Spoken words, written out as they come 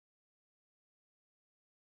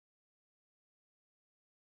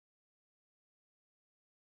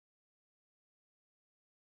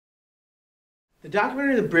The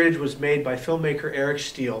documentary The Bridge was made by filmmaker Eric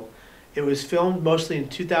Steele. It was filmed mostly in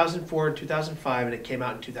 2004 and 2005, and it came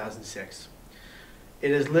out in 2006.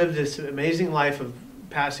 It has lived this amazing life of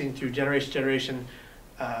passing through generation to generation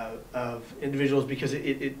of individuals because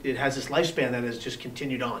it has this lifespan that has just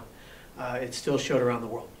continued on. It's still showed around the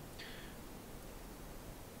world.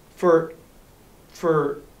 For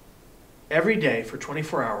every day, for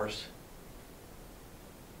 24 hours,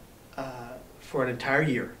 for an entire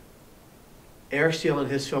year, Eric Steele and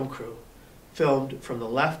his film crew filmed from the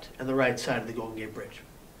left and the right side of the Golden Gate Bridge.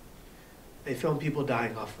 They filmed people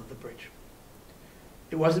dying off of the bridge.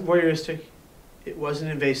 It wasn't voyeuristic. It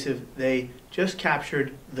wasn't invasive. They just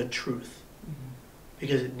captured the truth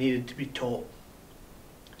because it needed to be told.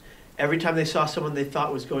 Every time they saw someone they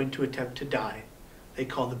thought was going to attempt to die, they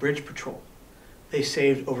called the bridge patrol. They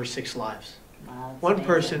saved over 6 lives. Wow, One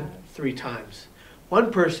person 3 times. One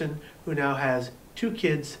person who now has 2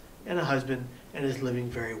 kids and a husband and is living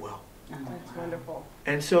very well. Oh, That's wow. wonderful.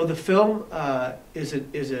 And so the film is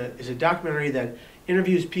a documentary that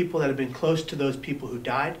interviews people that have been close to those people who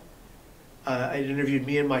died. It interviewed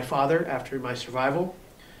me and my father after my survival,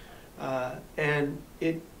 and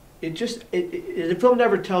the film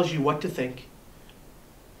never tells you what to think,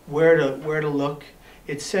 where to look.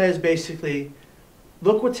 It says basically,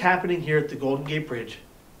 look what's happening here at the Golden Gate Bridge.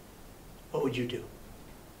 What would you do?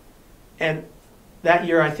 And that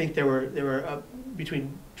year, I think there were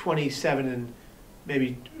between 27 and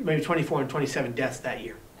maybe 24 and 27 deaths that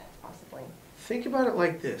year. Possibly. Think about it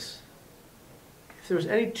like this. If there was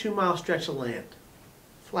any 2-mile stretch of land,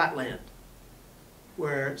 flat land,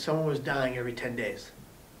 where someone was dying every 10 days,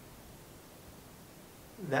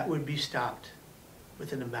 that would be stopped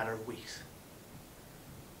within a matter of weeks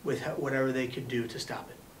with whatever they could do to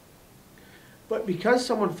stop it. But because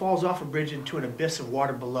someone falls off a bridge into an abyss of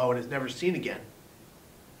water below and is never seen again,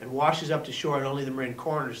 and washes up to shore and only the Marine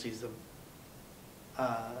coroner sees them,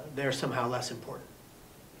 they're somehow less important.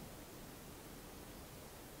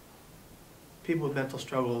 People with mental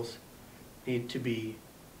struggles need to be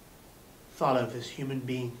thought of as human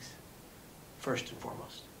beings first and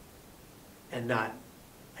foremost, and not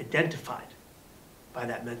identified by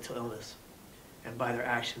that mental illness and by their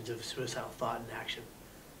actions of suicidal thought and action.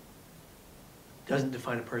 It doesn't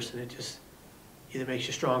define a person. It just either makes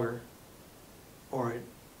you stronger or it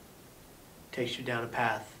takes you down a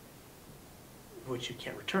path which you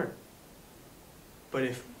can't return. But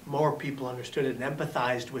if more people understood it and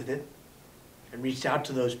empathized with it and reached out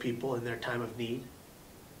to those people in their time of need,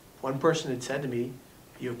 one person had said to me,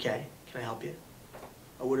 "Are you okay? Can I help you?"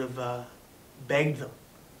 I would have begged them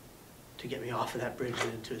to get me off of that bridge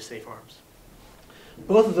and into safe arms.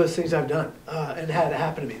 Both of those things I've done and had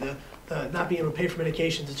happen to me. The not being able to pay for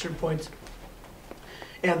medications at certain points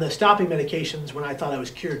and the stopping medications when I thought I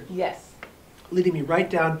was cured, Yes. leading me right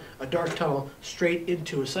down a dark tunnel straight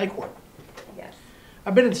into a psych ward. Yes.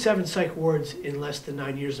 I've been in 7 psych wards in less than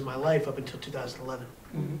 9 years of my life up until 2011.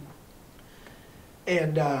 Mhm.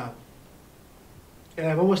 And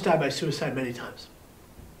I've almost died by suicide many times.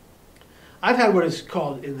 I've had what is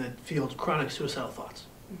called in the field chronic suicidal thoughts.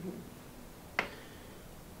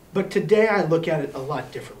 But today I look at it a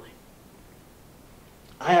lot differently.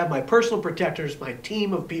 I have my personal protectors, my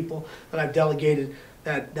team of people that I've delegated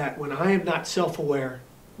that when I am not self-aware,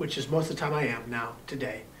 which is most of the time I am now,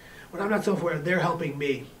 today, when I'm not self-aware, they're helping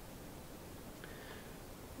me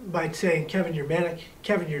by saying, "Kevin, you're manic.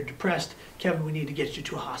 Kevin, you're depressed. Kevin, we need to get you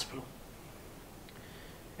to a hospital."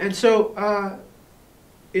 And so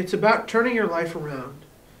it's about turning your life around,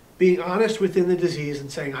 being honest within the disease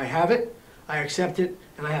and saying, I have it, I accept it,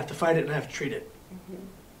 and I have to fight it and I have to treat it.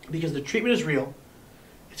 Because the treatment is real,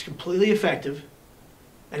 it's completely effective,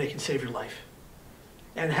 and it can save your life.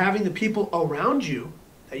 And having the people around you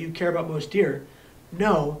that you care about most dear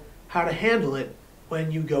know how to handle it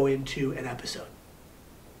when you go into an episode.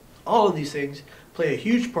 All of these things play a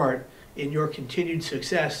huge part in your continued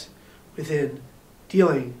success within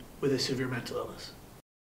dealing with a severe mental illness.